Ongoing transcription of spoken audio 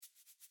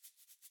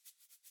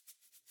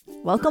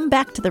Welcome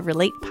back to the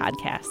Relate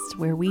podcast,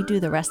 where we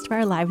do the rest of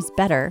our lives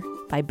better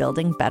by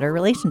building better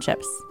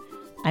relationships.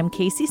 I'm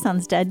Casey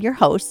Sunstead, your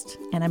host,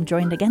 and I'm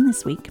joined again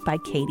this week by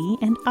Katie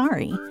and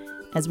Ari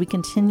as we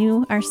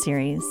continue our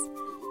series,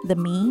 The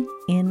Me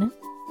in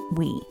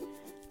We,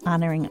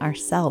 honoring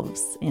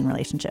ourselves in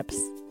relationships.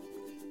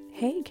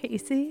 Hey,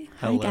 Casey.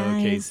 Hello, Hi,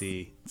 guys.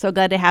 Casey. So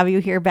glad to have you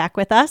here back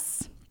with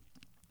us.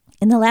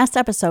 In the last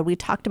episode, we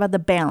talked about the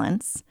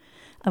balance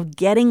of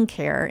getting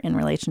care in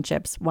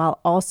relationships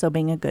while also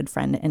being a good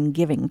friend and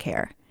giving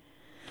care.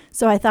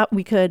 So I thought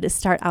we could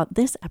start out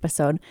this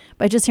episode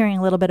by just hearing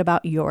a little bit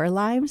about your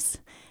lives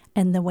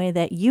and the way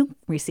that you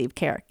receive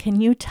care.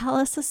 Can you tell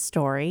us a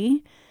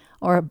story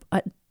or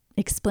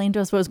explain to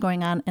us what was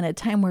going on in a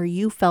time where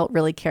you felt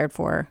really cared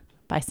for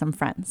by some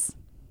friends?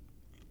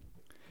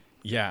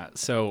 Yeah,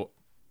 so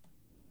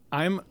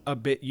I'm a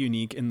bit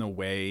unique in the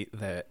way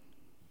that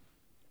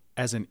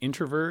as an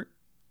introvert,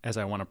 as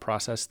I want to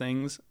process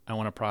things, I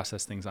want to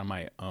process things on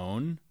my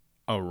own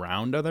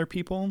around other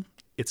people.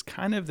 It's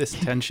kind of this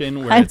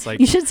tension where it's like...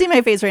 You should see my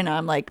face right now.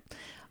 I'm like,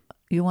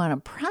 you want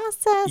to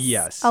process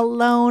yes,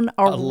 alone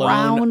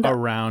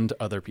around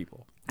other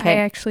people. Okay. I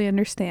actually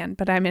understand,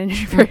 but I'm an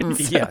introvert.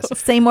 So. Yes.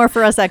 Say more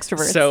for us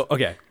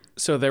extroverts.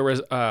 So there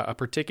was a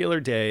particular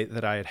day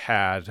that I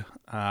had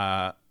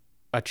a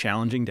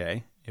challenging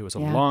day. It was a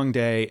long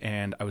day,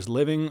 and I was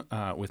living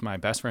with my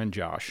best friend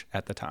Josh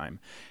at the time.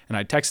 And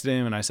I texted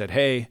him and I said,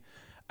 hey,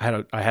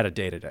 I had a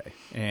day today.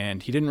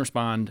 And he didn't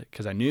respond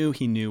because I knew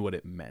he knew what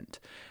it meant.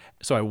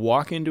 So I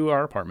walk into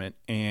our apartment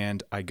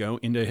and I go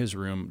into his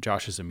room.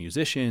 Josh is a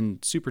musician,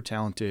 super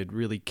talented,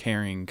 really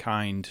caring,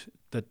 kind,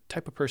 the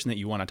type of person that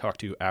you want to talk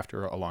to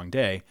after a long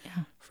day.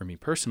 Yeah. For me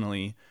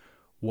personally,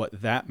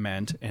 what that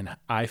meant, and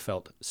I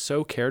felt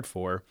so cared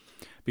for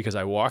because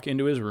I walk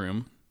into his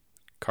room,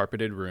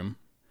 carpeted room.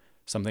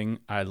 Something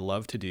I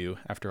love to do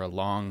after a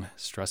long,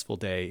 stressful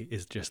day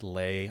is just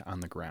lay on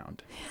the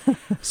ground.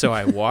 So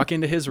I walk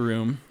into his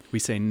room, we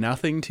say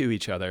nothing to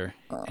each other,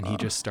 and he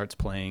just starts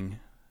playing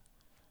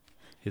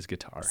his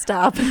guitar.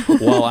 Stop.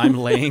 While I'm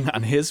laying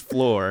on his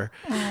floor.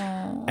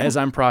 As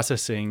I'm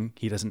processing,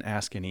 he doesn't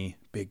ask any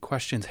big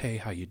questions. Hey,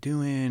 how you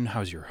doing?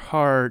 How's your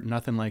heart?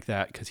 Nothing like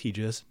that, because he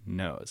just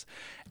knows.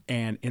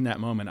 And in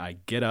that moment, I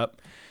get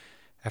up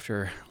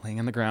after laying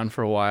on the ground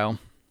for a while,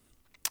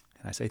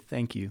 and I say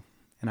thank you.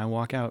 And I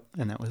walk out,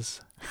 and that was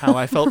how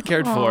I felt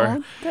cared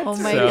for. Oh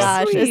my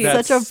gosh,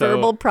 it's such a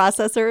verbal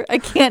processor. I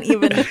can't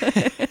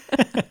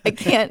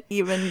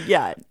even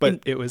yet. But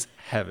it was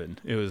heaven.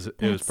 It was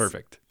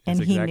perfect.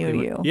 And he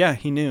knew you. Yeah,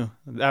 he knew.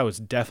 That was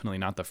definitely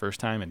not the first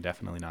time, and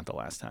definitely not the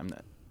last time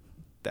that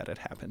had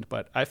happened.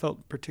 But I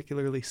felt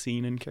particularly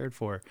seen and cared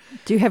for.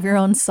 Do you have your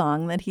own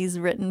song that he's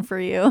written for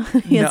you?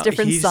 He has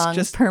different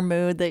songs per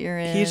mood that you're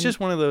in. He's just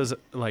one of those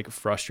like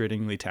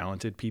frustratingly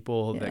talented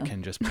people that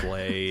can just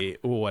play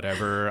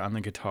whatever on the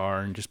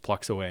guitar and just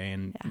plucks away,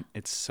 and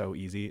it's so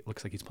easy. It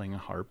looks like he's playing a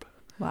harp.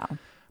 Wow.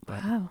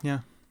 But, yeah,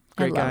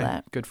 great guy,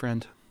 that. good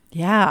friend.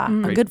 Yeah,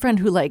 a good friend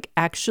who like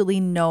actually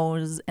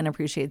knows and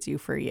appreciates you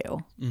for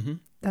you. Mm-hmm.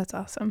 That's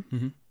awesome.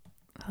 Mm-hmm.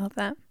 I love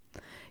that.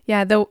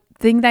 Yeah, the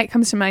thing that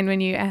comes to mind when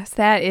you ask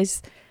that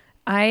is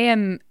I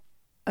am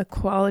a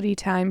quality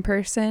time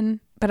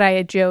person, but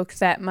I joke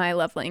that my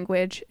love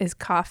language is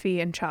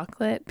coffee and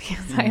chocolate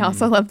because I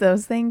also love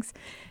those things.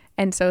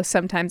 And so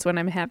sometimes when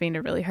I'm having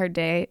a really hard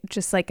day,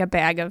 just like a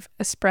bag of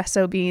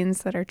espresso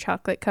beans that are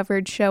chocolate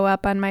covered show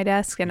up on my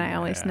desk, and I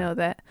always know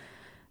that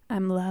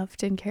I'm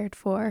loved and cared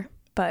for.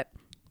 But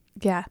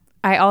yeah,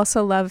 I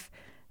also love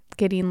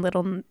getting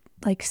little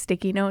like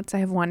sticky notes. I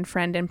have one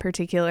friend in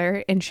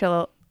particular, and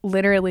she'll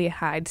literally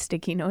hide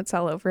sticky notes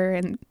all over.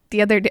 And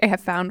the other day I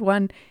found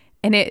one,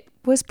 and it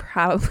was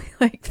probably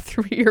like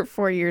 3 or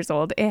 4 years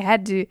old.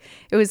 It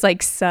was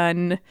like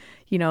sun,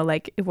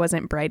 like it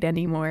wasn't bright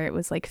anymore. It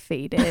was like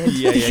faded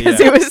because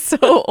it was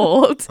so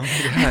old. Oh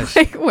my gosh.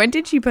 Like, when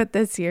did she put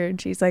this here?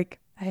 And she's like,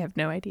 I have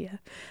no idea.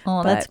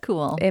 Oh, that's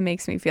cool. It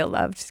makes me feel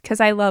loved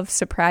because I love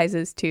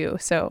surprises too.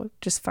 So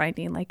just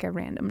finding like a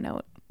random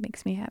note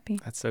makes me happy.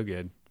 That's so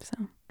good.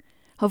 So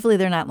hopefully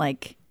they're not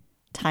like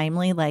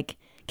timely, like,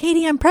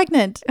 Katie, I'm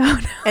pregnant. Oh,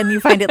 no. And you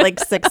find it like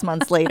 6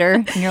 months later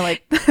and you're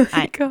like,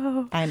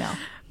 I know.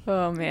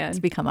 Oh man. It's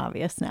become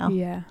obvious now.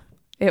 Yeah.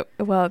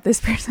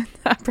 This person's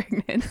not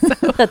pregnant.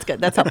 So. That's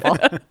good. That's helpful.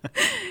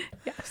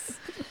 Yes.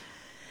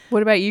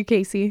 What about you,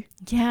 Casey?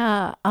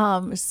 Yeah.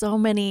 So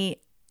many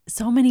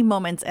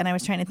moments, and I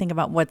was trying to think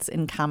about what's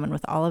in common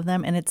with all of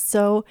them. And it's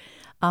so,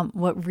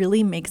 what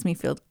really makes me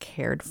feel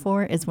cared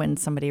for is when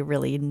somebody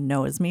really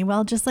knows me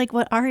well, just like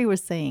what Ari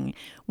was saying,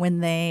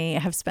 when they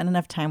have spent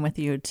enough time with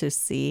you to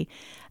see.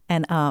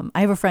 And I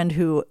have a friend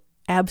who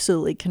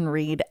absolutely can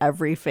read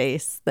every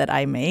face that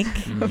I make.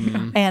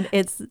 Mm-hmm. And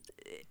it's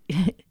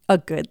a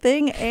good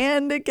thing,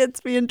 and it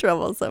gets me in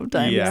trouble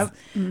sometimes. Yeah.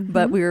 Mm-hmm.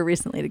 But we were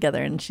recently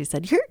together, and she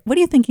said, what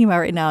are you thinking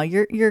about right now?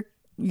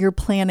 You're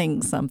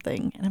planning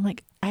something. And I'm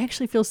like, I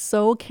actually feel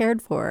so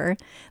cared for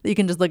that you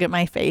can just look at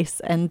my face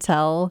and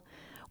tell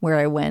where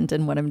I went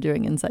and what I'm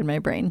doing inside my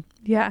brain.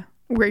 Yeah.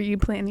 Were you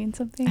planning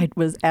something? I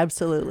was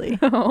absolutely.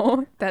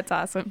 Oh, that's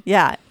awesome.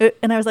 Yeah.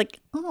 And I was like,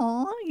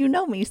 oh, you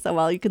know me so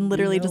well. You can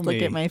literally know just look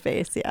me. at my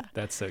face. Yeah.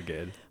 That's so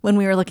good. When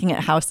we were looking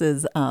at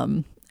houses,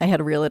 I had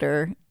a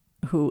realtor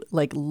who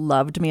like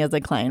loved me as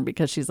a client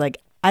because she's like,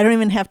 I don't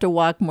even have to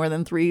walk more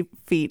than 3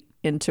 feet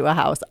into a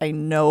house. I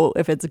know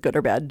if it's good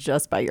or bad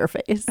just by your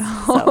face.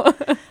 So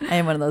I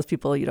am one of those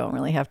people you don't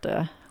really have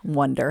to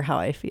wonder how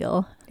I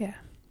feel. Yeah.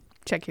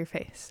 Check your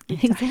face.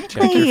 Exactly.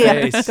 Check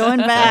your face. Going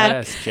back.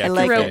 Yes, check I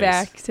like your Throw face.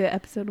 back to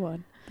episode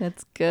 1.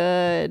 That's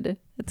good.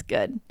 That's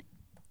good.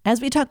 As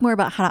we talk more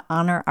about how to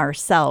honor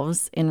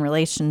ourselves in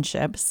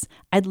relationships,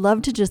 I'd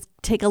love to just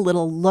take a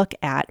little look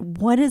at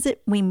what is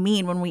it we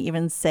mean when we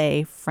even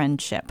say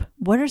friendship?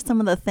 What are some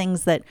of the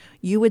things that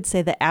you would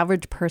say the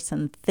average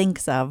person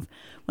thinks of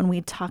when we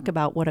talk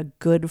about what a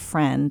good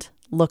friend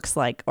looks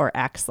like or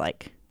acts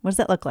like? What does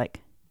that look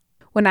like?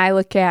 When I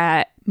look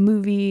at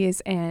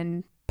movies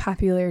and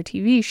popular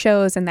TV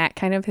shows and that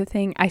kind of a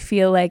thing, I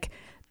feel like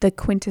the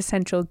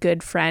quintessential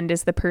good friend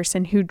is the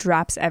person who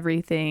drops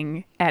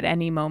everything at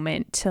any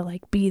moment to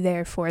like be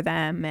there for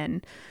them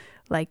and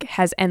like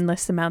has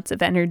endless amounts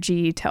of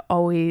energy to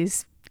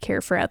always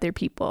care for other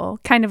people.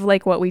 Kind of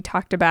like what we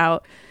talked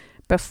about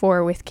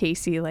before with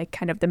Casey, like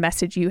kind of the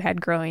message you had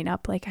growing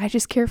up, like I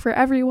just care for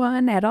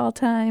everyone at all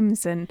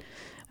times. And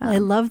I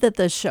love that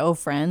the show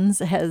Friends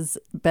has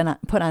been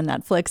put on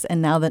Netflix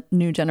and now that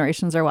new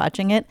generations are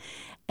watching it.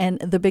 And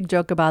the big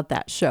joke about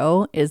that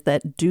show is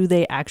that do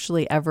they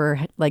actually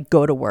ever like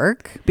go to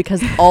work?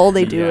 Because all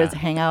they do Yeah. is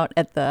hang out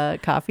at the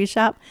coffee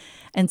shop.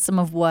 And some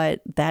of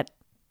what that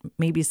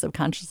maybe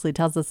subconsciously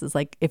tells us is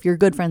like, if you're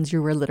good friends,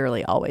 you were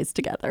literally always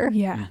together,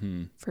 yeah,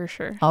 for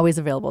sure. always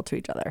available to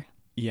each other.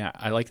 Yeah,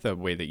 I like the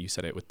way that you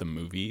said it with the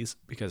movies,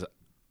 because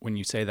when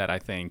you say that, I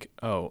think,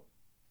 oh,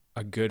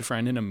 a good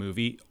friend in a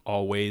movie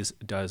always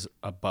does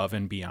above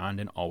and beyond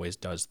and always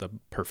does the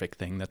perfect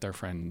thing that their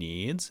friend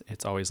needs.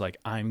 It's always like,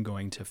 I'm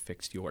going to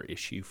fix your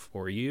issue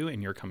for you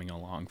and you're coming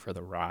along for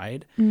the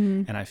ride.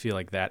 And I feel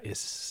like that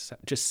is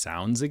just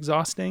sounds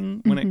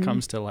exhausting when it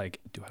comes to like,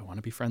 do I want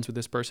to be friends with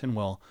this person?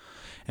 Well,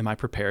 am I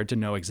prepared to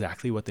know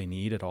exactly what they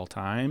need at all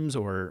times?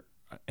 Or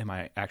am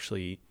I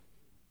actually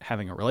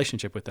having a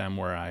relationship with them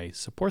where I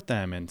support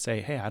them and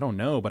say, hey, I don't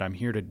know, but I'm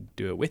here to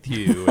do it with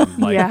you. And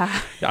like,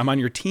 Yeah. I'm on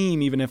your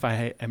team, even if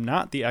I am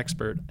not the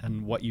expert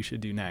on what you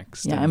should do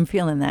next. Yeah, And I'm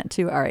feeling that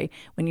too, Ari.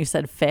 When you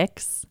said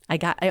fix,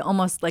 I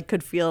almost like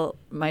could feel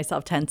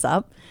myself tense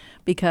up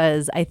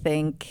because I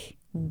think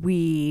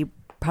we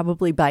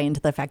probably buy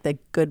into the fact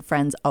that good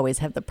friends always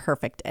have the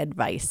perfect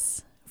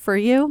advice for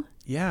you.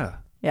 yeah.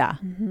 Yeah.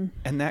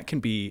 And that can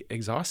be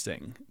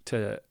exhausting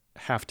to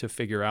have to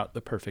figure out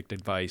the perfect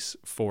advice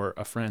for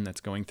a friend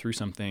that's going through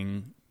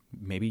something.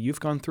 Maybe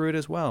you've gone through it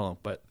as well,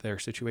 but their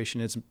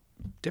situation is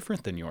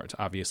different than yours,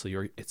 obviously,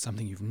 or it's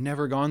something you've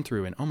never gone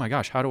through. And oh my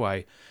gosh, how do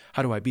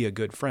I be a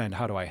good friend?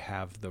 How do I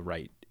have the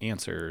right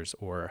answers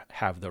or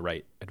have the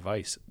right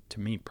advice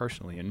to me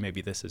personally? And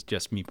maybe this is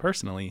just me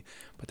personally,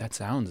 but that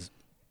sounds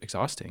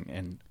exhausting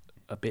and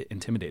a bit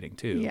intimidating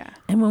too. Yeah.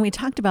 And when we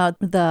talked about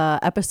the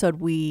episode,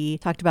 we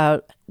talked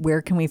about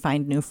where can we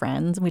find new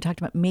friends? And we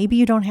talked about maybe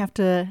you don't have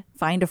to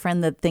find a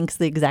friend that thinks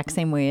the exact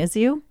same way as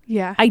you.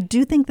 Yeah. I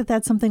do think that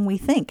that's something we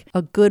think.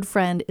 A good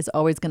friend is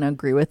always going to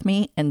agree with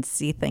me and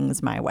see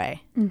things my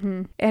way.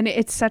 And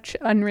it's such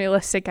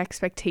unrealistic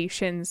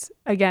expectations,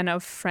 again,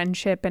 of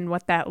friendship and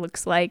what that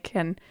looks like.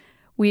 And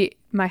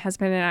my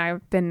husband and I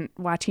have been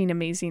watching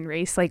Amazing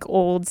Race, like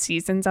old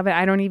seasons of it.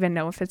 I don't even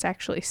know if it's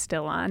actually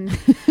still on.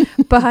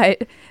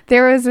 But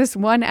there was this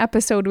one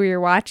episode we were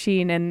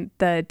watching and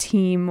the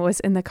team was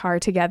in the car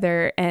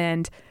together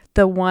and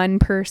the one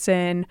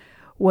person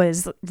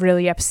was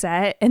really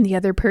upset and the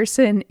other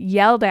person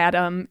yelled at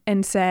him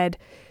and said,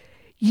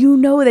 you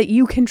know that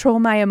you control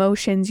my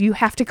emotions. You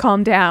have to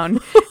calm down.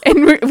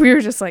 And we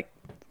were just like,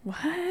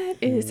 what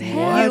is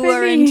happening? You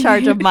are in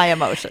charge of my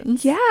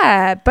emotions.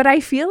 Yeah, but I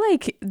feel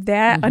like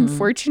that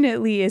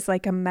unfortunately is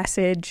like a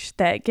message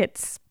that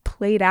gets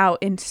played out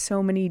in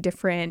so many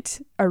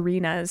different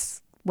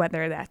arenas,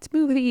 whether that's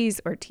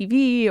movies or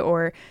TV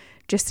or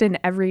just in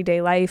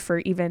everyday life or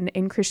even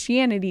in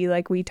Christianity,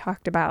 like we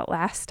talked about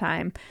last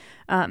time.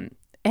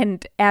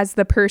 And as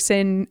the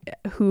person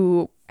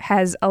who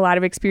has a lot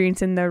of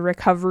experience in the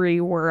recovery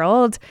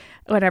world,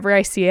 whenever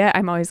I see it,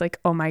 I'm always like,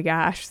 oh my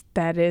gosh,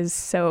 that is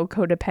so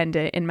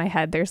codependent. In my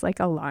head, there's like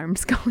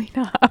alarms going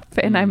up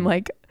and I'm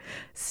like,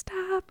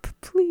 stop,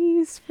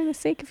 please, for the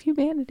sake of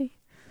humanity.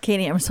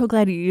 Katie, I'm so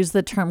glad you used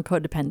the term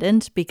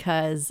codependent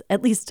because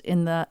at least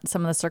in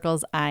some of the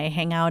circles I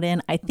hang out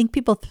in, I think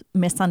people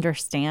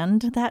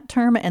misunderstand that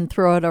term and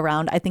throw it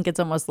around. I think it's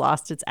almost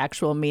lost its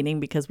actual meaning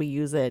because we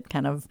use it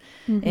kind of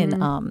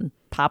in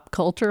pop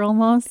culture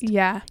almost.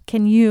 Yeah.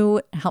 Can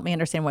you help me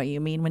understand what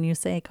you mean when you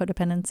say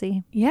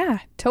codependency? Yeah,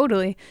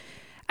 totally.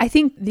 I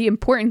think the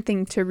important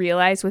thing to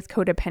realize with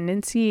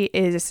codependency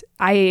is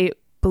I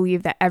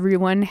believe that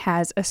everyone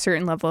has a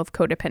certain level of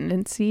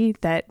codependency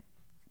that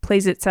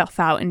plays itself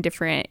out in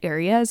different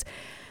areas.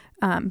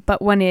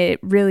 But when it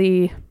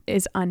really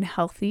is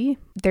unhealthy,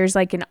 there's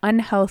like an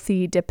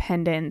unhealthy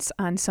dependence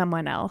on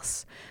someone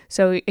else.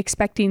 So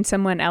expecting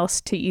someone else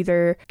to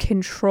either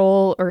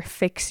control or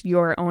fix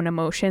your own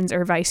emotions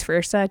or vice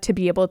versa, to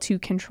be able to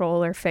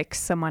control or fix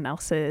someone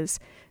else's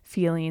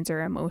feelings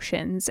or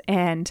emotions.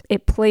 And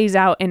it plays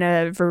out in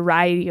a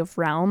variety of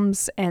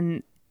realms,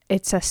 and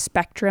it's a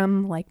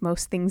spectrum, like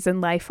most things in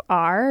life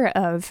are,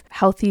 of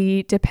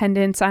healthy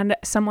dependence on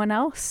someone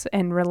else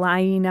and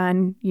relying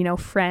on,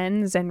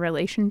 friends and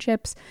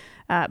relationships.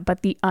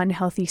 But the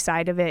unhealthy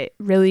side of it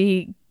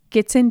really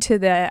gets into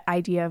the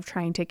idea of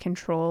trying to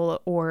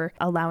control or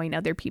allowing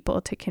other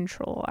people to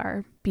control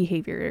our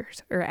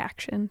behaviors or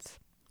actions.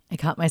 I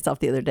caught myself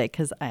the other day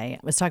because I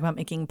was talking about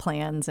making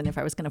plans and if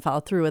I was going to follow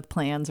through with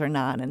plans or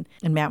not. And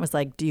Matt was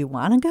like, do you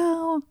want to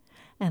go?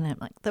 And I'm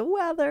like, the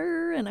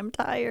weather, and I'm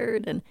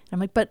tired. And I'm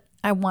like, but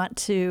I want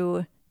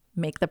to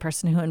make the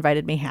person who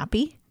invited me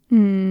happy.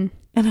 And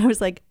I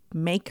was like,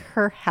 make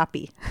her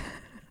happy.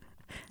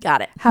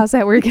 Got it. How's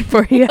that working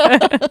for you?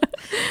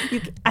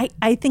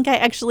 I think I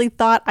actually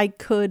thought I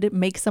could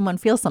make someone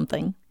feel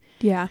something.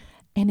 Yeah.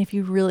 And if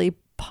you really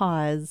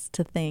pause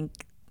to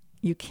think,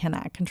 you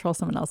cannot control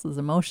someone else's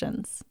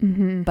emotions.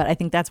 But I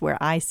think that's where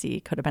I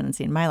see codependency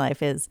in my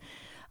life is,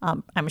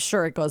 I'm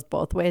sure it goes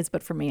both ways,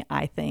 but for me,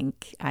 I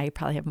think I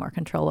probably have more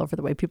control over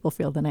the way people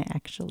feel than I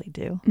actually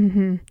do.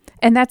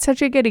 And that's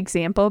such a good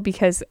example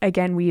because,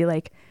 again, we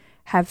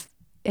have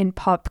in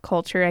pop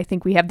culture, I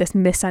think we have this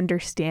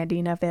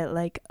misunderstanding of it,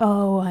 like,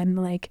 oh,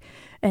 I'm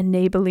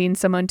enabling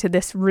someone to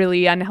this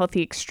really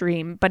unhealthy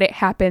extreme. But it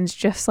happens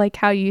just like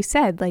how you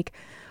said,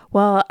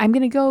 well, I'm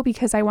going to go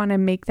because I want to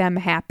make them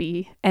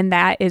happy. And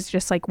that is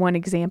just one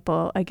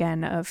example,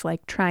 again, of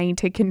trying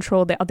to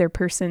control the other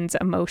person's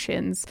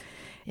emotions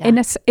in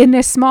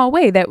a small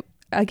way that,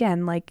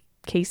 again,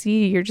 Casey,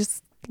 you're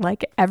just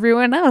like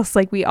everyone else.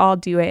 We all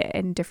do it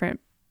in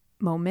different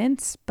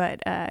moments,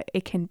 but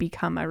it can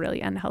become a really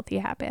unhealthy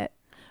habit.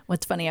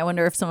 What's funny, I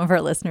wonder if some of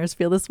our listeners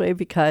feel this way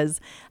because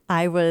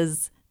it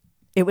was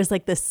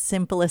the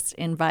simplest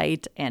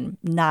invite and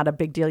not a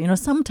big deal.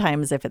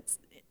 Sometimes if it's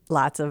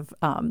lots of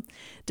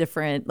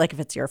different, if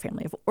it's your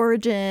family of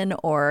origin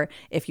or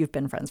if you've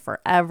been friends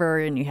forever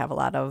and you have a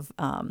lot of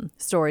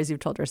stories you've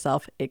told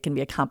yourself, it can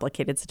be a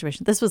complicated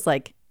situation. This was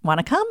want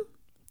to come?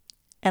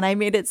 And I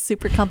made it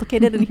super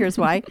complicated. And here's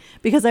why.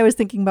 Because I was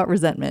thinking about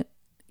resentment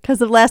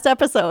because of last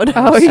episode.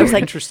 Oh, I was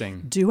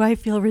interesting. Do I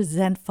feel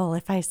resentful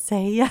if I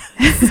say yes?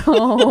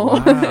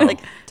 Oh. Wow.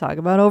 Talk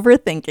about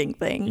overthinking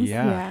things.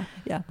 Yeah.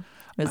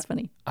 It was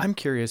funny. I'm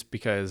curious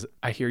because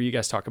I hear you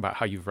guys talk about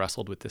how you've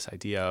wrestled with this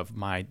idea of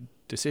my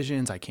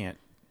decisions. I can't,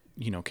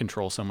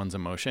 control someone's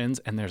emotions.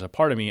 And there's a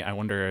part of me, I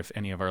wonder if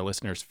any of our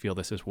listeners feel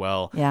this as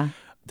well. Yeah.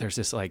 There's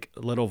this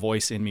little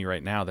voice in me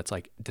right now that's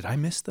did I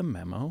miss the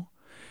memo?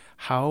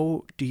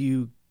 How do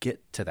you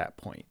get to that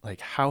point?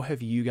 How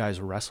have you guys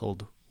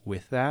wrestled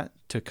with that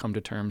to come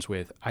to terms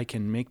with I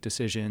can make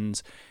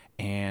decisions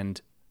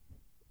and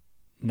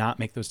not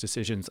make those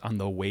decisions on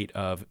the weight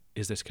of,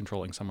 is this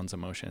controlling someone's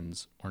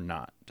emotions or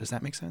not? Does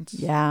that make sense?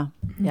 Yeah.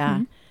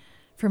 Yeah.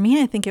 For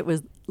me, I think it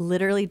was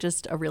literally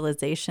just a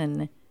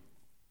realization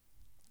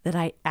that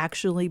I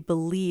actually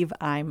believe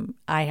I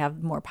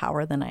have more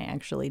power than I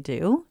actually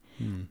do.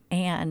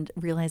 And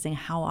realizing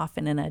how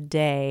often in a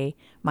day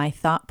my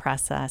thought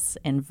process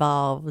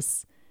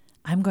involves,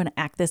 I'm going to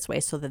act this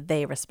way so that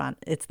they respond.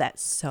 It's that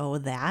so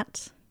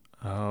that.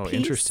 Oh, piece.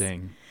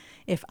 Interesting.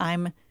 If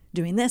I'm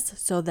doing this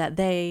so that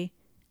I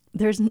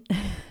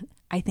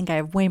think I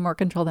have way more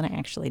control than I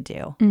actually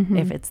do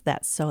if it's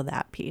that so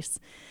that piece.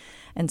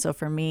 And so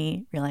for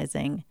me,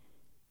 realizing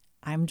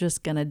I'm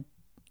just going to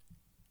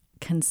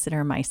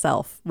consider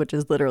myself, which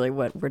is literally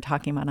what we're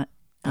talking about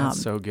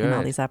That's so good. in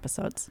all these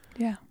episodes.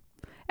 Yeah.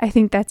 I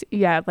think that's,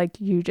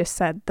 like you just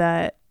said,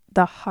 the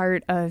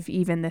heart of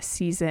even this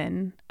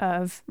season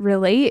of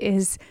Relate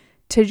is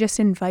to just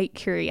invite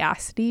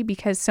curiosity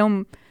because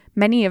so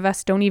many of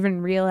us don't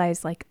even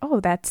realize oh,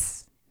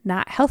 that's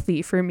not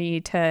healthy for me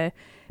to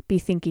be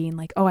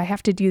thinking oh, I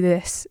have to do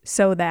this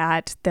so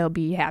that they'll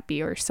be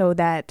happy or so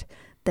that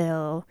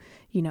they'll,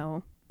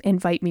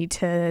 invite me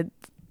to,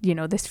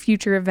 this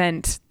future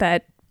event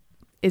that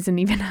isn't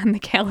even on the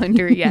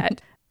calendar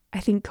yet. I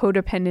think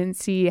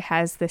codependency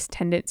has this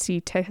tendency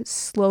to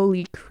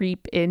slowly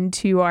creep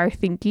into our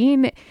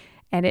thinking,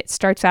 and it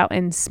starts out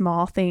in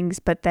small things,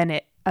 but then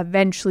it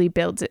eventually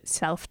builds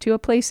itself to a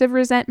place of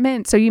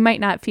resentment. So you might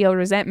not feel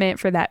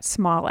resentment for that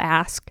small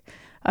ask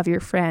of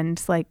your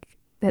friend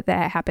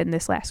that happened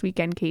this last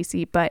weekend,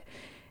 Casey, but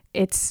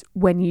it's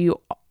when you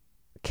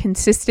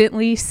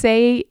consistently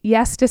say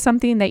yes to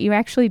something that you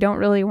actually don't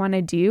really want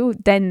to do,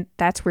 then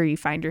that's where you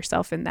find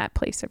yourself in that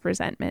place of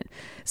resentment.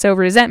 So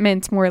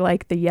resentment's more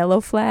like the yellow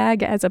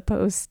flag as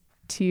opposed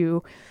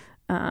to,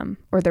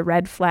 or the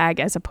red flag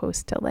as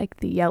opposed to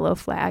the yellow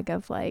flag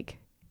of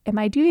am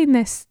I doing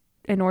this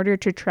in order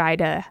to try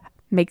to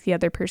make the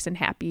other person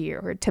happy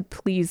or to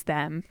please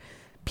them?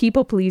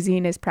 People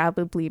pleasing is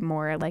probably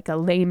more like a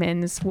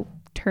layman's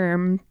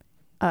term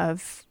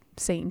of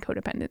saying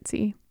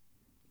codependency.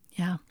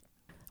 Yeah.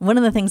 One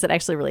of the things that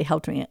actually really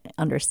helped me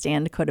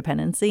understand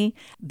codependency,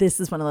 this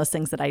is one of those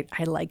things that I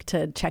like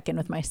to check in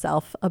with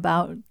myself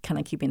about, kind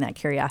of keeping that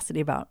curiosity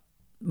about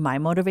my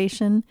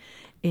motivation,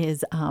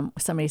 is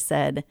somebody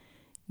said,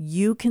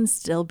 you can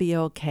still be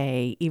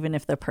okay even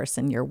if the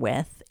person you're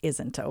with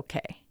isn't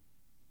okay.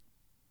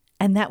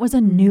 And that was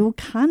a new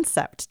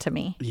concept to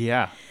me.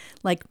 Yeah.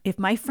 Like, if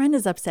my friend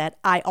is upset,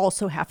 I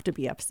also have to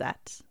be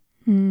upset.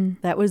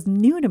 That was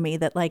new to me,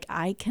 that like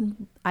I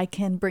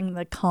can bring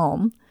the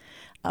calm,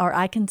 or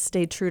I can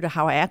stay true to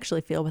how I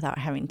actually feel without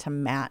having to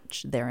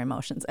match their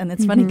emotions. And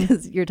it's funny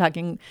because you're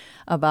talking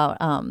about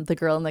the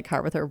girl in the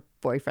car with her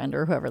boyfriend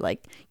or whoever,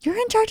 like, you're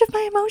in charge of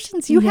my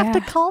emotions. You have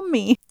to calm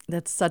me.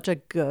 That's such a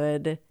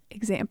good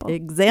example.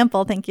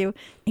 Thank you.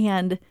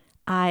 And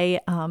I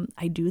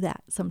do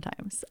that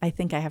sometimes. I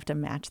think I have to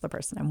match the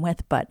person I'm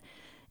with, but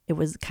it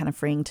was kind of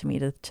freeing to me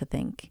to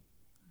think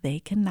they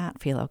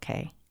cannot feel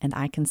okay and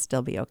I can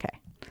still be okay.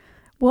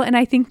 Well, and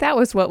I think that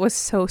was what was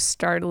so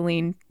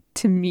startling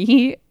to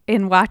me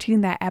in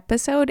watching that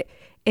episode,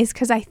 is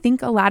because I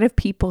think a lot of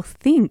people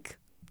think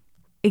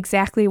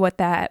exactly what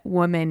that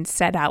woman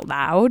said out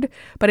loud,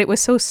 but it was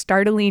so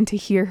startling to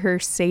hear her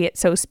say it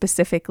so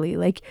specifically,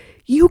 like,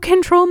 you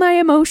control my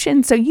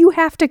emotions, so you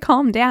have to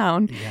calm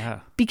down.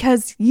 Yeah.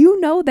 Because you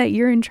know that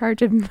you're in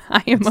charge of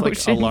my emotions.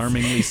 It's like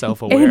alarmingly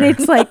self-aware. And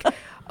it's like,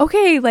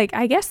 okay, like,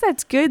 I guess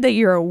that's good that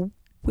you're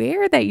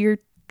aware that you're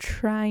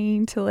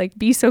trying to like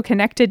be so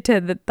connected to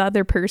the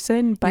other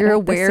person, but you're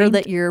aware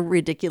that you're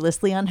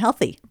ridiculously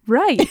unhealthy.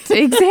 Right.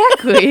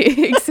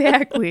 Exactly.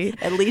 Exactly.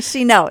 At least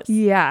she knows.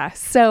 Yeah.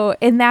 So,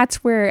 and that's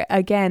where,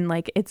 again,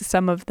 like, it's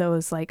some of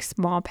those like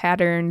small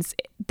patterns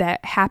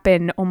that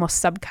happen almost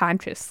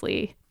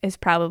subconsciously is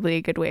probably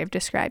a good way of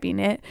describing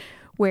it,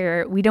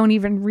 where we don't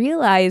even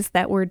realize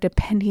that we're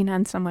depending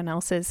on someone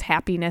else's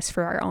happiness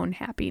for our own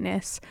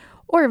happiness,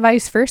 or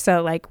vice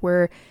versa. Like,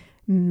 we're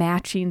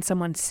matching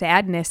someone's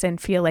sadness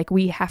and feel like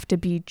we have to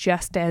be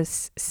just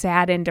as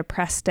sad and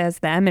depressed as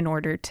them in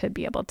order to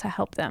be able to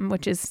help them,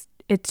 which is,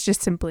 it's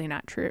just simply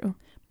not true.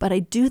 But I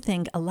do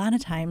think a lot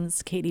of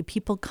times, Katie,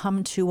 people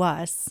come to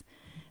us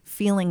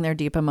feeling their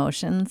deep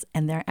emotions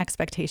and their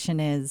expectation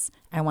is,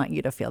 I want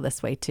you to feel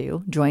this way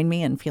too. Join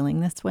me in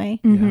feeling this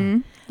way. Yeah.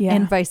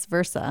 And vice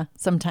versa.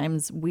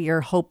 Sometimes we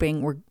are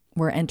hoping,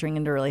 we're entering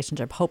into a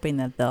relationship hoping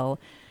that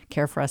they'll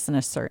care for us in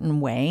a certain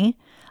way.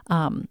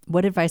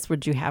 What advice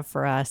would you have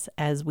for us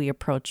as we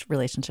approach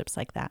relationships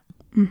like that?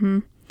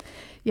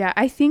 Yeah,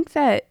 I think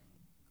that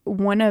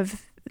one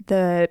of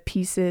the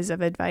pieces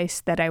of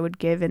advice that I would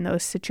give in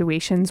those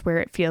situations where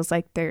it feels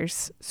like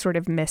there's sort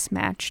of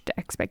mismatched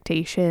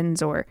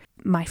expectations, or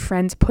my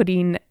friend's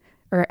putting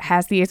or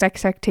has these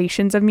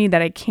expectations of me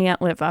that I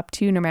can't live up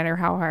to no matter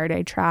how hard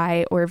I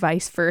try, or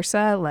vice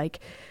versa, like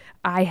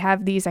I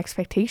have these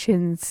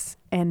expectations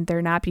and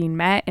they're not being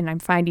met and I'm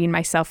finding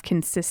myself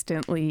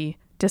consistently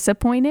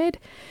disappointed,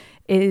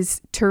 is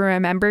to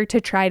remember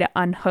to try to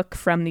unhook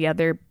from the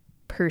other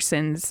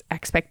person's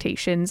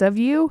expectations of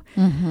you,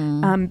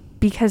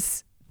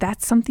 because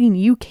that's something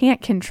you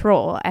can't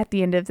control. At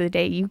the end of the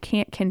day, you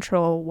can't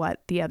control what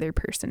the other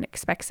person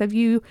expects of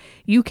you.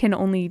 You can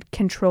only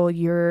control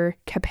your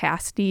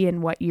capacity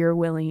and what you're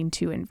willing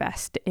to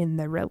invest in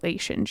the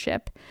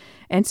relationship.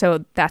 And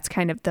so that's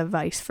kind of the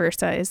vice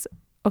versa, is,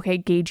 okay,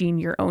 gauging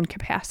your own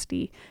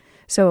capacity.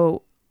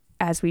 So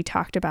as we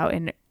talked about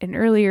in an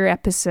earlier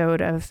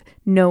episode, of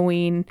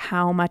knowing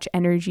how much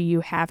energy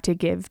you have to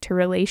give to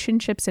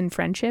relationships and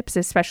friendships,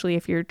 especially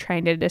if you're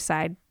trying to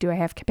decide, do I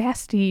have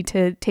capacity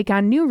to take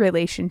on new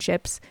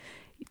relationships?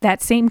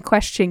 That same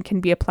question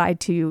can be applied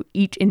to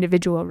each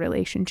individual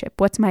relationship.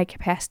 What's my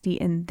capacity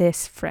in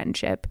this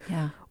friendship?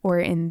 Or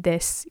in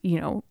this,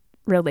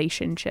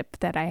 relationship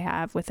that I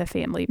have with a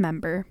family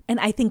member? And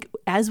I think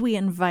as we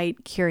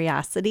invite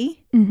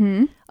curiosity,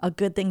 a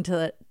good thing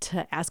to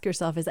ask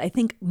yourself is, I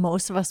think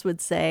most of us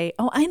would say,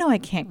 oh, I know I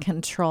can't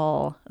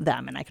control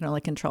them and I can only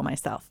control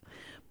myself.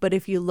 But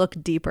if you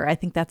look deeper, I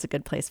think that's a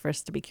good place for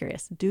us to be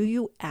curious. Do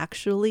you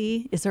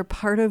actually, is there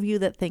part of you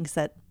that thinks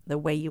that the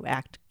way you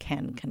act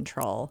can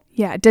control?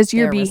 Yeah. Does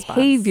your their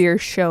behavior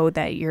response? show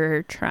that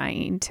you're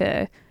trying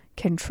to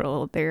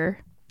control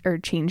their, or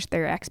change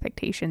their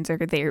expectations or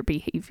their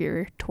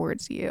behavior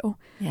towards you?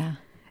 Yeah.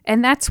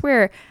 And that's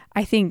where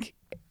I think,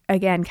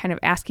 again, kind of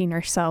asking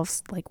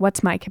ourselves, like,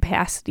 what's my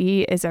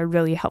capacity is a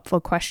really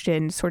helpful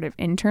question sort of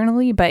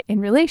internally. But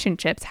in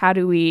relationships, how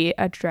do we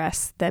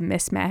address the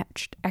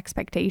mismatched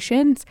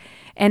expectations?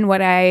 And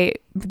the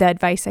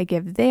advice I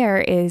give there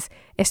is,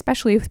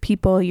 especially with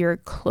people you're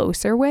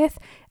closer with,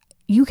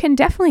 you can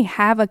definitely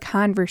have a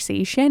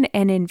conversation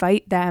and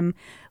invite them,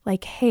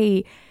 like,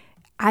 hey,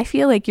 I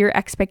feel like your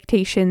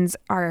expectations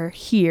are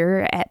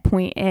here at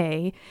point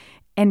A,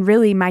 and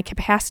really my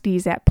capacity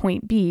is at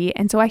point B.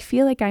 And so I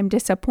feel like I'm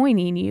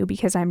disappointing you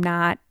because I'm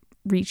not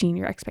reaching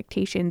your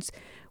expectations.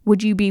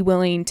 would you be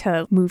willing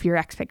to move your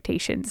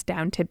expectations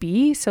down to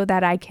B so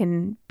that I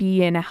can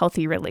be in a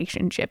healthy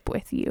relationship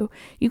with you?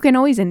 You can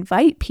always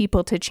invite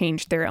people to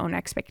change their own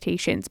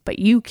expectations, but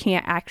you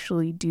can't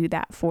actually do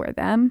that for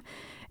them.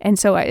 And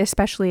so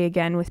especially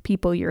again with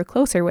people you're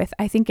closer with,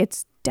 I think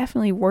it's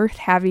definitely worth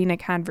having a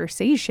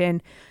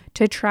conversation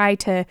to try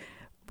to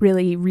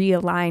really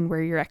realign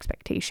where your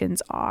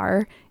expectations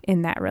are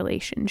in that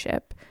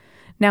relationship.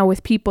 Now,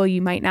 with people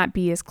you might not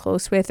be as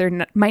close with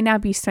or might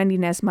not be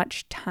spending as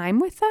much time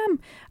with them,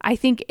 I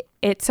think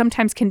it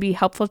sometimes can be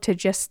helpful to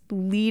just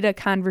lead a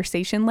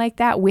conversation like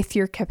that with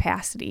your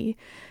capacity.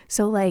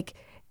 So like,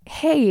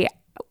 hey,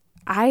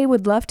 I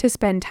would love to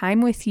spend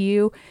time with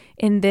you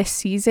in this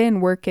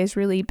season. Work is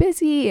really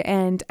busy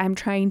and I'm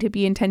trying to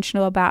be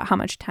intentional about how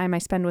much time I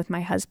spend with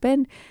my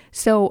husband.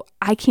 So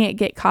I can't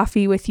get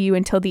coffee with you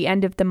until the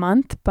end of the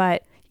month.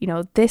 But,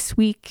 this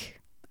week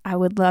I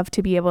would love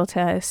to be able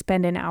to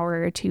spend an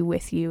hour or two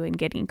with you and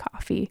getting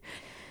coffee.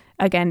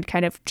 Again,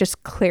 kind of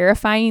just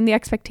clarifying the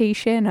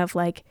expectation of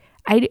like,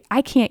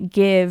 I can't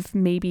give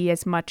maybe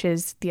as much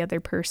as the other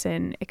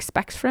person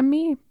expects from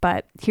me,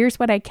 but here's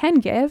what I can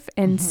give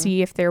and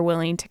see if they're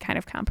willing to kind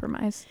of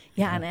compromise.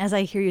 Yeah. And as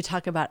I hear you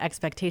talk about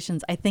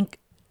expectations, I think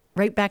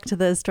right back to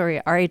the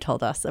story Ari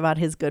told us about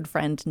his good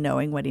friend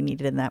knowing what he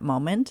needed in that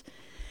moment.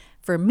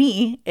 For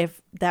me,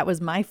 if that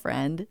was my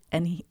friend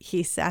and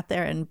he sat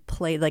there and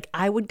played, like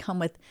I would come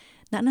with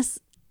not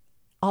necessarily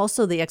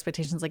also the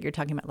expectations like you're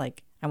talking about,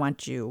 like I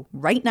want you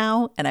right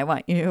now and I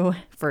want you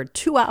for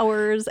 2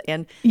 hours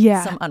and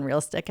some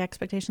unrealistic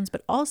expectations.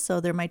 But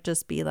also there might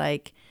just be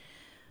like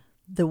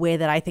the way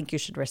that I think you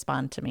should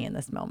respond to me in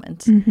this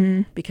moment.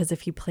 Because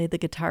if you played the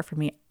guitar for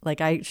me, like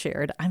I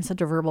shared, I'm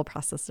such a verbal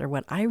processor.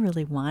 What I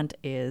really want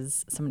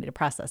is somebody to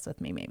process with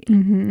me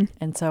maybe.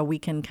 And so we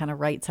can kind of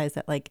right size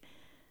that like,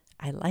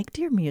 I liked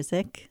your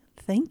music.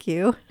 Thank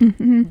you.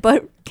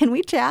 But can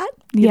we chat?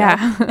 You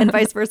know? And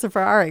vice versa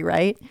for Ari,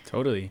 right?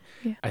 Totally.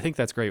 Yeah. I think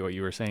that's great what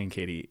you were saying,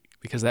 Katie,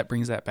 because that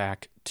brings that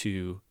back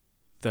to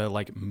the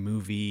like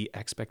movie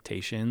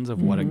expectations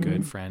of what a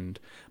good friend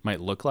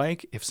might look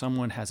like. If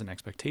someone has an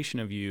expectation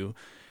of you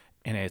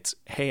and it's,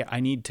 hey,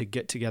 I need to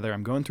get together.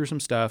 I'm going through some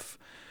stuff.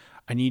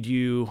 I need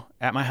you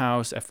at my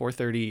house at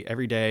 4:30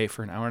 every day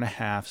for an hour and a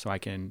half so I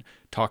can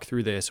talk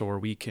through this, or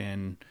we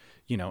can,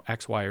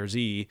 X, Y, or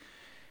Z.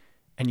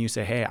 And you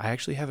say, hey, I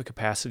actually have a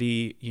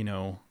capacity,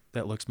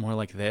 that looks more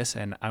like this.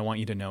 And I want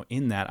you to know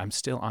in that I'm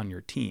still on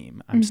your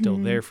team. I'm still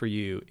there for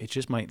you. It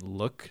just might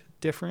look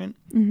different.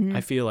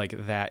 I feel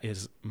like that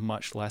is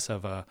much less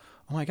of a,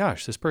 oh my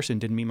gosh, this person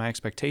didn't meet my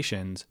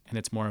expectations. And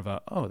it's more of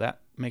a, oh,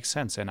 that makes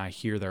sense. And I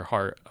hear their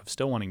heart of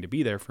still wanting to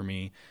be there for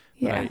me.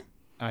 Yeah.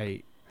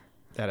 But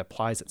that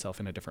applies itself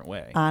in a different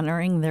way.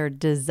 Honoring their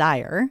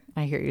desire,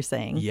 I hear you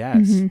saying.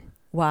 Yes.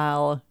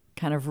 While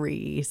kind of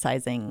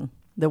resizing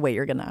the way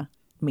you're going to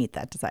meet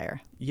that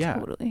desire. Yeah.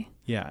 Totally.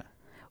 Yeah.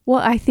 Well,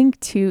 I think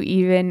too,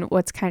 even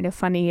what's kind of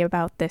funny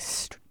about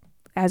this,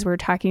 as we're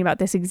talking about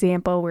this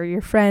example where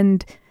your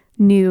friend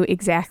knew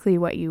exactly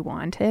what you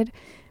wanted,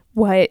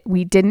 what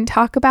we didn't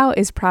talk about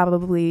is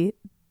probably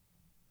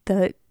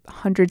the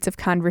hundreds of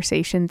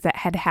conversations that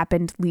had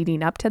happened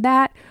leading up to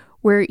that,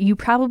 where you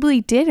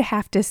probably did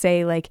have to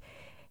say like,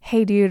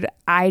 hey, dude,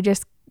 I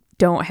just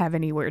don't have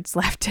any words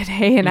left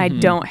today and I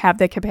don't have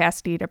the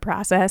capacity to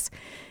process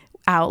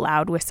out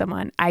loud with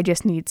someone. I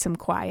just need some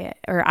quiet,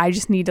 or I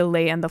just need to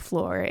lay on the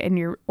floor. And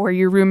your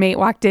roommate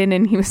walked in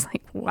and he was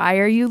like, why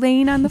are you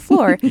laying on the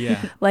floor?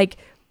 Like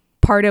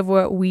part of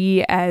what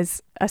we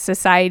as a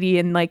society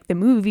and like the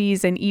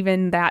movies and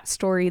even that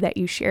story that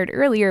you shared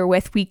earlier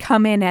with, we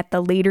come in at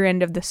the later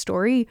end of the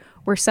story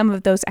where some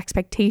of those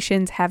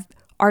expectations have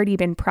already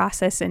been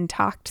processed and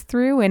talked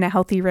through in a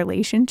healthy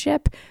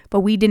relationship,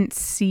 but we didn't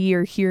see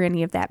or hear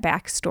any of that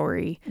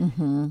backstory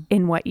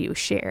in what you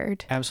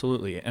shared.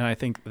 Absolutely. And I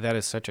think that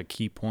is such a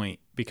key point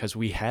because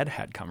we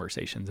had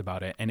conversations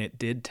about it, and it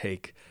did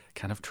take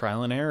kind of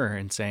trial and error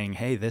in saying,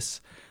 hey,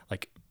 this,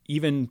 like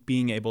even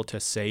being able to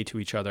say to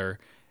each other,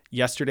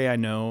 yesterday I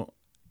know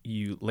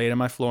you laid on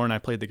my floor and I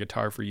played the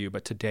guitar for you,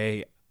 but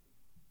today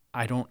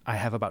I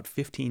have about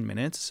 15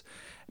 minutes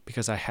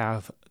because I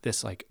have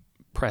this like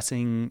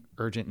pressing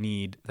urgent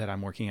need that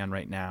I'm working on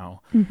right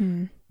now.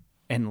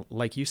 And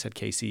like you said,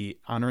 Casey,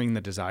 honoring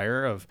the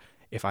desire of,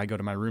 if I go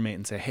to my roommate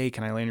and say, hey,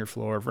 can I lay on your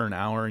floor for an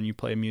hour and you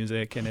play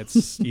music and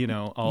it's,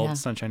 all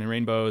sunshine and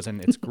rainbows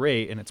and it's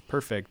great and it's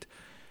perfect.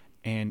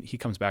 And he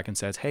comes back and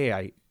says,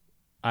 hey,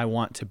 I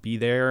want to be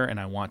there and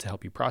I want to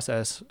help you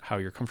process how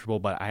you're comfortable,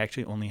 but I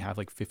actually only have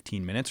like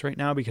 15 minutes right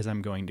now because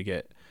I'm going to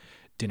get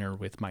dinner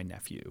with my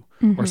nephew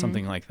or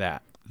something like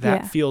that.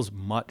 That feels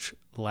much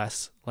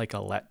less like a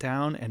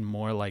letdown and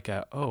more like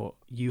oh,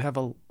 you have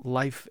a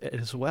life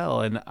as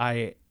well. And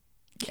I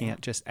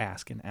can't just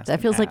ask and ask.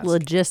 That feels like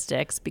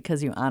logistics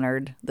because you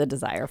honored the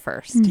desire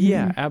first.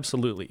 Yeah,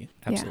 absolutely.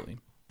 Absolutely.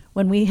 Yeah.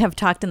 When we have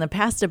talked in the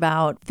past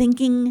about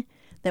thinking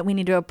that we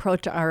need to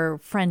approach our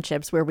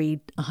friendships where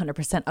we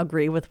 100%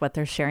 agree with what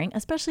they're sharing,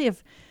 especially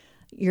if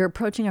you're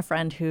approaching a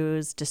friend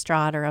who's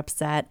distraught or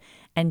upset,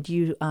 and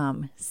you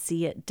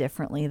see it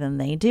differently than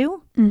they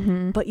do,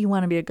 but you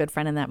want to be a good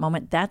friend in that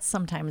moment. That's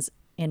sometimes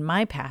in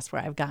my past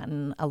where I've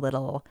gotten a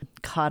little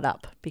caught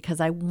up because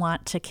I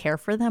want to care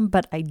for them,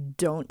 but I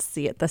don't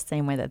see it the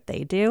same way that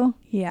they do.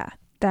 Yeah,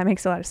 that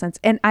makes a lot of sense.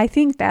 And I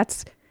think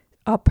that's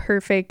a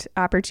perfect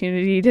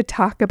opportunity to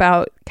talk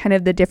about kind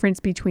of the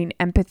difference between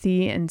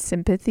empathy and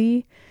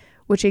sympathy,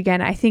 which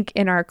again, I think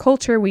in our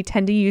culture, we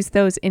tend to use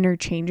those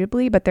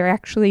interchangeably, but they're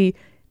actually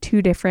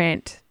two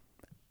different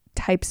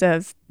types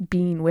of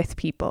being with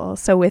people.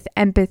 So with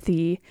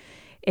empathy,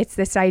 it's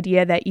this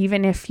idea that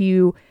even if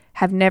you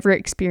have never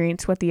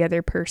experienced what the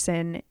other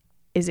person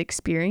is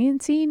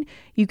experiencing,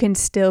 you can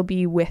still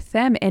be with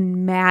them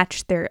and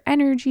match their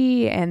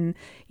energy, and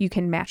you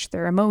can match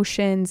their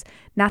emotions.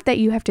 Not that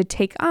you have to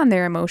take on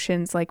their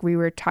emotions like we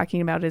were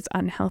talking about as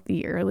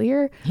unhealthy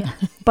earlier,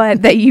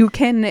 but that you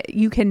can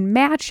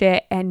match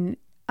it and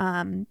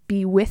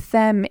be with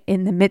them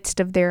in the midst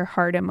of their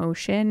hard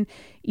emotion,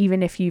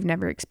 even if you've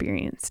never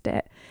experienced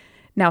it.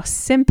 Now,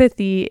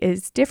 sympathy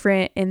is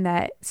different in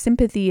that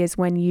sympathy is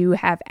when you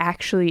have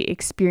actually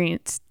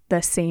experienced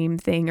the same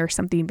thing or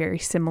something very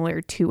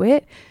similar to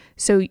it.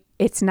 So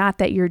it's not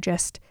that you're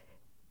just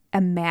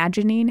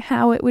imagining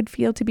how it would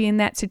feel to be in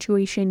that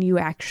situation. You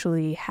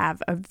actually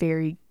have a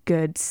very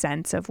good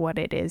sense of what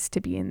it is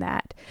to be in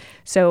that.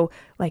 So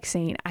like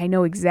saying, I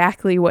know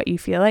exactly what you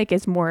feel like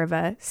is more of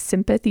a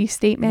sympathy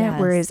statement,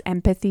 whereas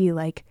empathy,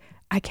 like,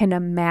 I can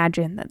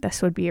imagine that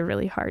this would be a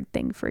really hard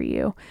thing for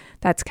you.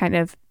 That's kind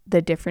of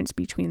the difference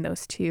between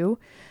those two.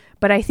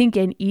 But I think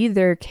in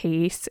either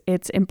case,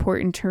 it's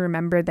important to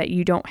remember that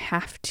you don't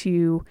have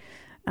to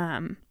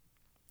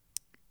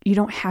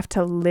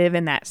live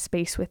in that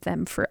space with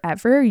them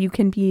forever. You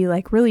can be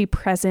like really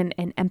present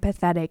and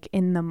empathetic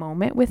in the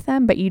moment with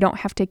them, but you don't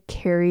have to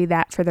carry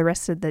that for the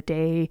rest of the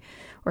day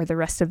or the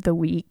rest of the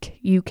week.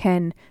 You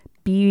can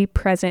be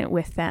present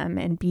with them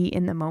and be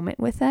in the moment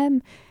with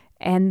them.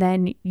 And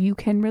then you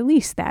can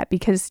release that,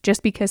 because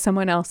just because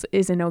someone else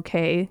isn't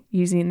okay,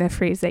 using the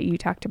phrase that you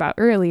talked about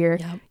earlier,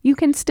 you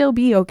can still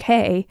be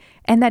okay.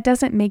 And that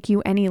doesn't make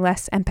you any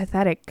less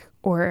empathetic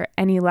or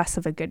any less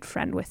of a good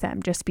friend with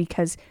them, just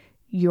because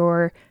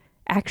you're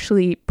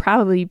actually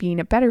probably being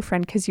a better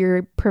friend because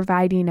you're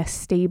providing a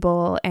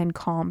stable and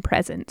calm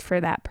presence for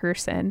that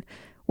person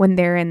when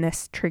they're in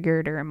this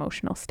triggered or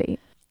emotional state.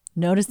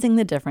 Noticing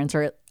the difference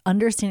or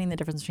understanding the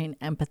difference between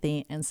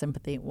empathy and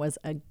sympathy was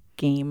a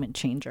game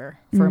changer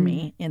for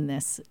me in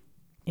this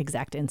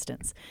exact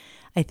instance.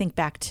 I think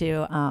back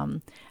to,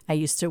 I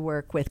used to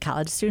work with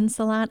college students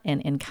a lot,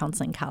 and in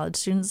counseling college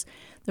students,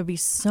 there'd be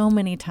so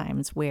many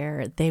times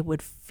where they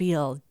would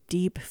feel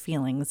deep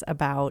feelings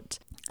about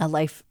a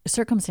life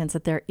circumstance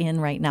that they're in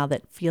right now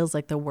that feels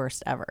like the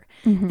worst ever.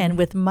 And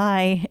with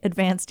my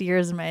advanced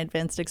years and my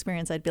advanced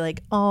experience, I'd be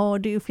like, oh,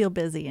 do you feel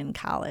busy in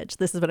college?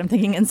 This is what I'm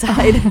thinking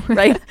inside,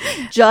 right?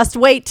 Just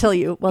wait till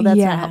you. Well, that's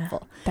not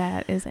helpful.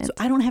 That isn't. So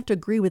I don't have to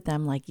agree with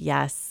them like,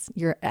 yes,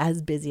 you're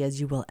as busy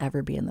as you will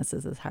ever be, and this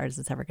is as hard as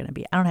it's ever going to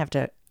be. I don't have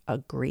to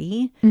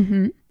agree,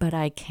 but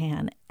I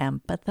can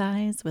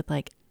empathize with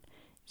like,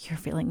 you're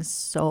feeling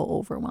so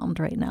overwhelmed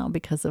right now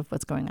because of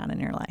what's going on in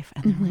your life.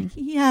 And they're like,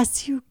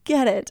 yes, you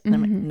get it. And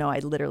I'm like, no, I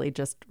literally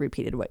just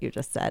repeated what you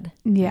just said.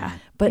 Yeah.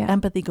 But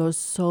empathy goes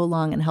so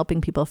long in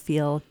helping people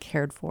feel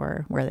cared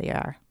for where they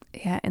are.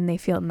 Yeah. And they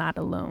feel not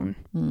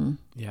alone.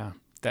 Yeah.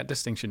 That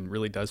distinction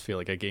really does feel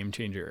like a game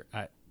changer.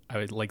 I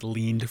would like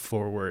leaned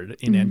forward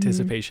in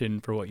anticipation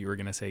for what you were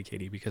going to say,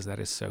 Katie, because that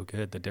is so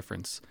good. The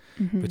difference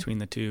between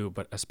the two,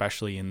 but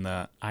especially in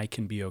the, I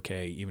can be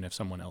okay even if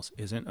someone else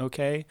isn't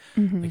okay.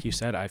 Like you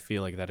said, I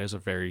feel like that is a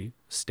very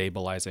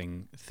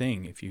stabilizing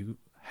thing. If you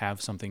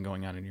have something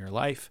going on in your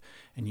life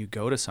and you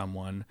go to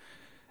someone,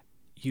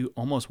 you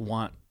almost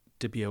want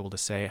to be able to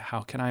say,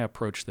 how can I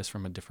approach this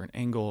from a different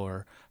angle,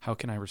 or how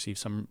can I receive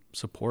some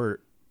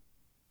support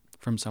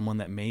from someone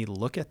that may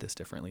look at this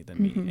differently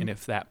than me. And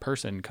if that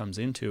person comes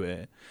into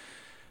it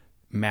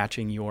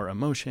matching your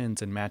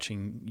emotions and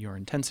matching your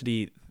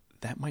intensity,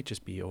 that might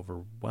just be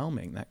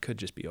overwhelming. That could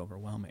just be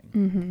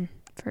overwhelming.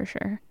 For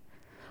sure.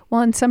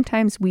 Well, and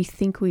sometimes we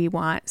think we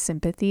want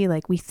sympathy,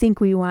 like we think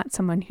we want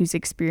someone who's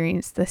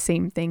experienced the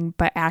same thing,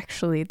 but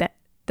actually that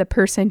the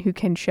person who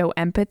can show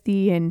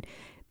empathy and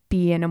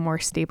be in a more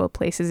stable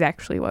place is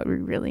actually what we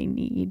really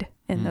need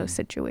in those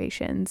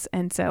situations.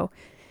 And so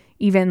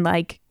even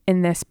like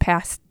in this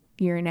past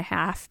year and a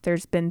half,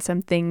 there's been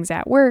some things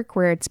at work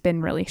where it's been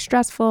really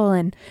stressful,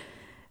 and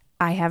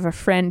I have a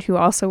friend who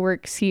also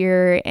works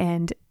here,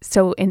 and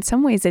so in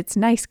some ways it's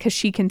nice because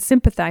she can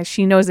sympathize.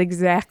 She knows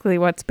exactly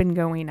what's been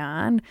going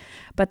on.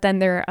 But then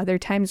there are other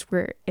times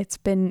where it's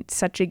been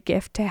such a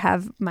gift to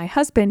have my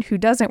husband, who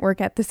doesn't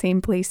work at the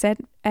same place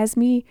as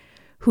me,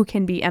 who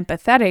can be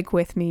empathetic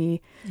with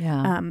me.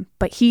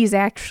 But he's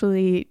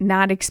actually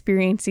not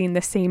experiencing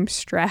the same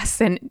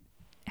stress and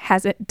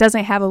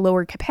doesn't have a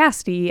lower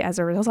capacity as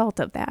a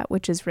result of that,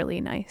 which is really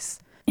nice.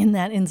 In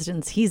that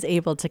instance, he's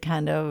able to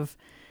kind of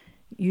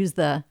use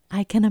the,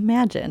 I can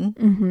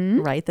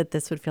imagine, right, that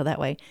this would feel that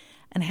way.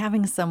 And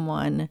having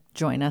someone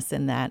join us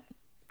in that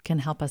can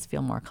help us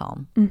feel more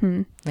calm,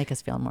 make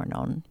us feel more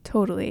known.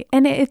 Totally.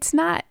 And it's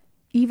not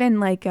even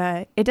like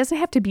it doesn't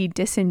have to be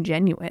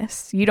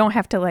disingenuous. You don't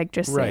have to like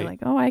just say like,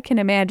 oh, I can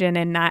imagine,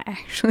 and not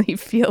actually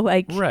feel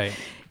like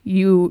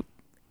you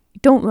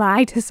don't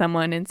lie to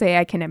someone and say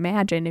I can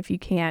imagine if you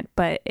can't.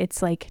 But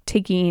it's like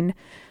taking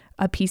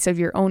a piece of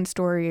your own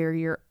story or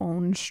your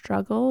own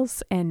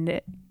struggles and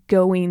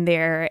going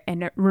there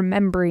and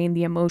remembering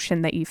the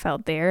emotion that you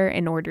felt there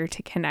in order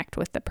to connect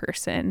with the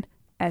person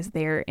as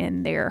they're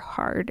in their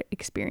hard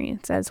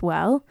experience as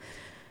well.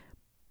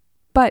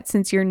 But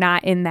since you're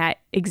not in that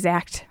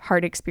exact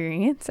hard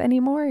experience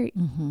anymore,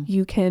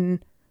 you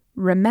can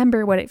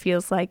remember what it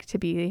feels like to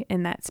be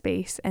in that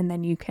space, and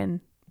then you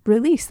can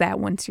release that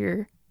once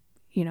you're,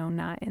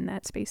 not in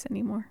that space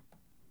anymore.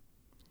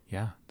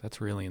 Yeah,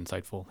 that's really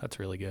insightful. That's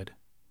really good.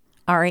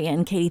 Ari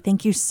and Katie,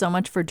 thank you so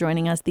much for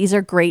joining us. These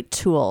are great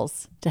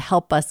tools to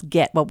help us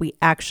get what we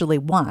actually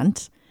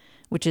want,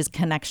 which is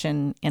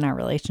connection in our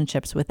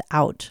relationships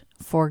without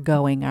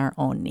foregoing our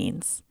own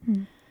needs.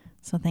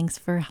 So thanks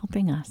for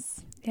helping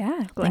us.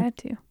 Yeah, glad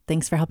to.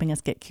 Thanks for helping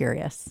us get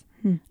curious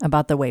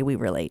about the way we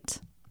relate.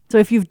 So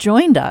if you've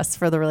joined us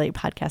for the Relate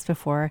podcast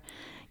before,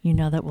 you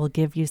know that we'll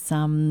give you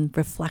some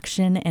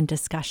reflection and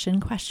discussion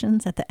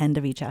questions at the end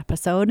of each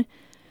episode.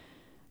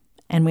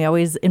 And we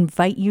always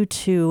invite you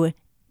to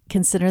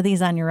consider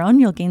these on your own.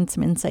 You'll gain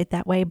some insight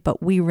that way,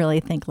 but we really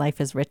think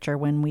life is richer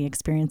when we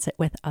experience it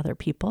with other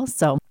people.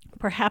 So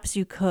perhaps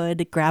you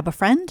could grab a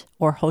friend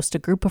or host a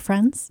group of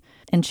friends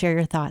and share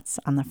your thoughts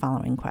on the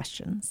following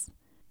questions.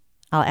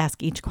 I'll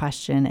ask each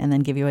question and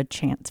then give you a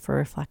chance for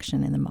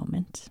reflection in the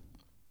moment.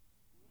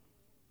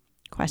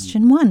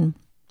 Question 1.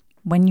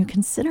 When you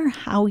consider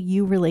how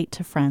you relate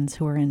to friends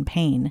who are in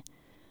pain,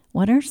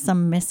 what are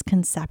some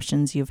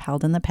misconceptions you've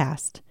held in the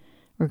past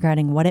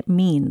regarding what it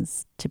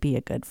means to be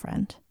a good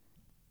friend?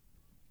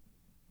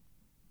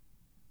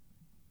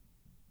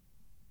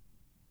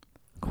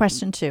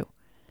 Question 2.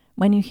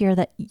 When you hear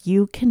that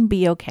you can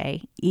be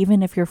okay,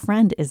 even if your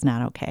friend is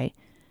not okay,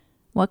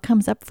 what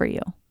comes up for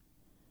you?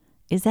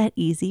 Is that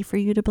easy for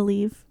you to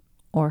believe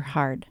or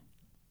hard?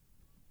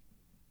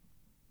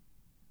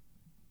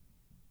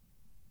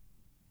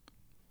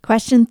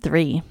 Question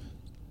 3.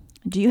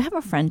 Do you have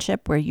a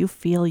friendship where you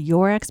feel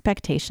your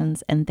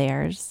expectations and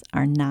theirs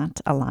are not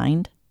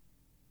aligned?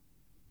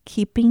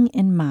 Keeping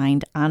in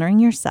mind honoring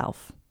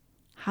yourself,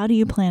 how do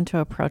you plan to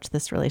approach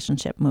this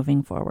relationship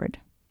moving forward?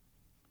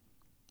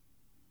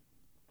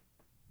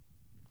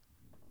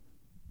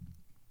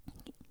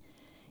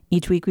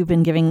 Each week we've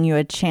been giving you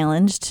a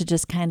challenge to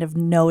just kind of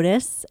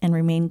notice and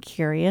remain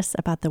curious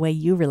about the way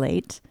you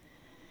relate.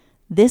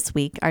 This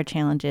week, our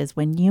challenge is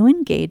when you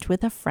engage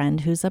with a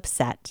friend who's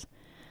upset,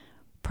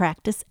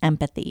 practice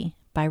empathy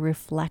by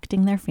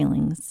reflecting their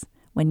feelings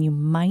when you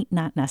might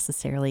not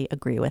necessarily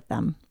agree with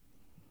them.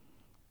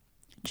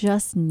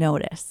 Just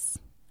notice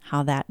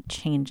how that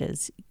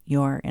changes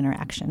your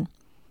interaction.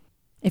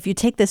 If you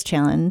take this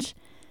challenge,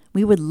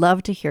 we would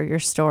love to hear your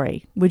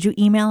story. Would you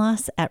email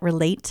us at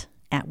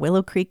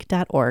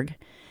relate@willowcreek.org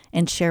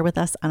and share with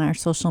us on our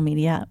social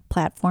media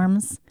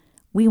platforms?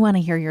 We want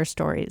to hear your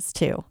stories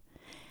too.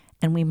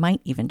 And we might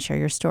even share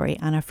your story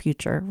on a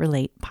future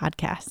Relate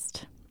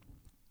podcast.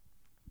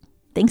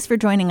 Thanks for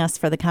joining us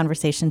for the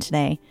conversation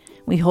today.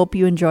 We hope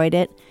you enjoyed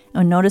it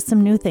and noticed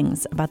some new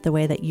things about the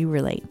way that you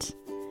relate.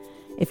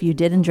 If you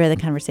did enjoy the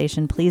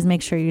conversation, please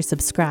make sure you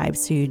subscribe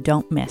so you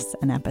don't miss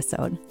an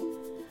episode.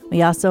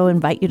 We also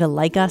invite you to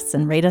like us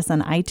and rate us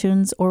on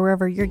iTunes or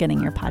wherever you're getting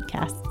your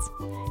podcasts,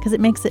 because it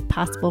makes it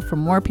possible for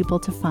more people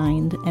to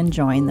find and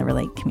join the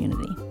Relate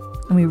community.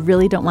 And we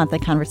really don't want the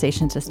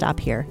conversation to stop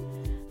here.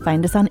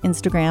 Find us on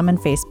Instagram and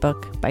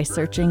Facebook by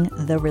searching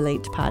The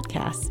Relate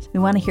Podcast. We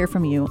want to hear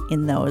from you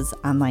in those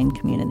online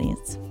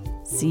communities.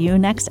 See you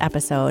next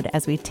episode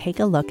as we take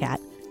a look at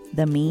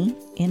the me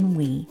in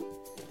we,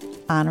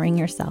 honoring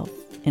yourself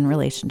in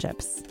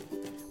relationships.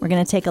 We're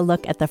going to take a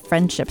look at the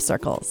friendship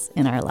circles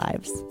in our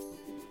lives.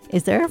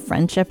 Is there a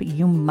friendship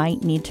you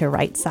might need to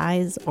right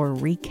size or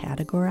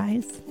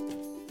recategorize?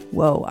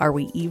 Whoa, are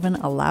we even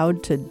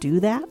allowed to do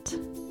that?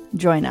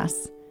 Join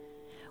us.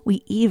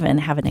 We even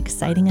have an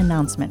exciting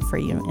announcement for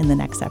you in the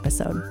next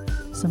episode,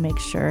 so make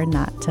sure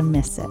not to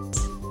miss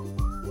it.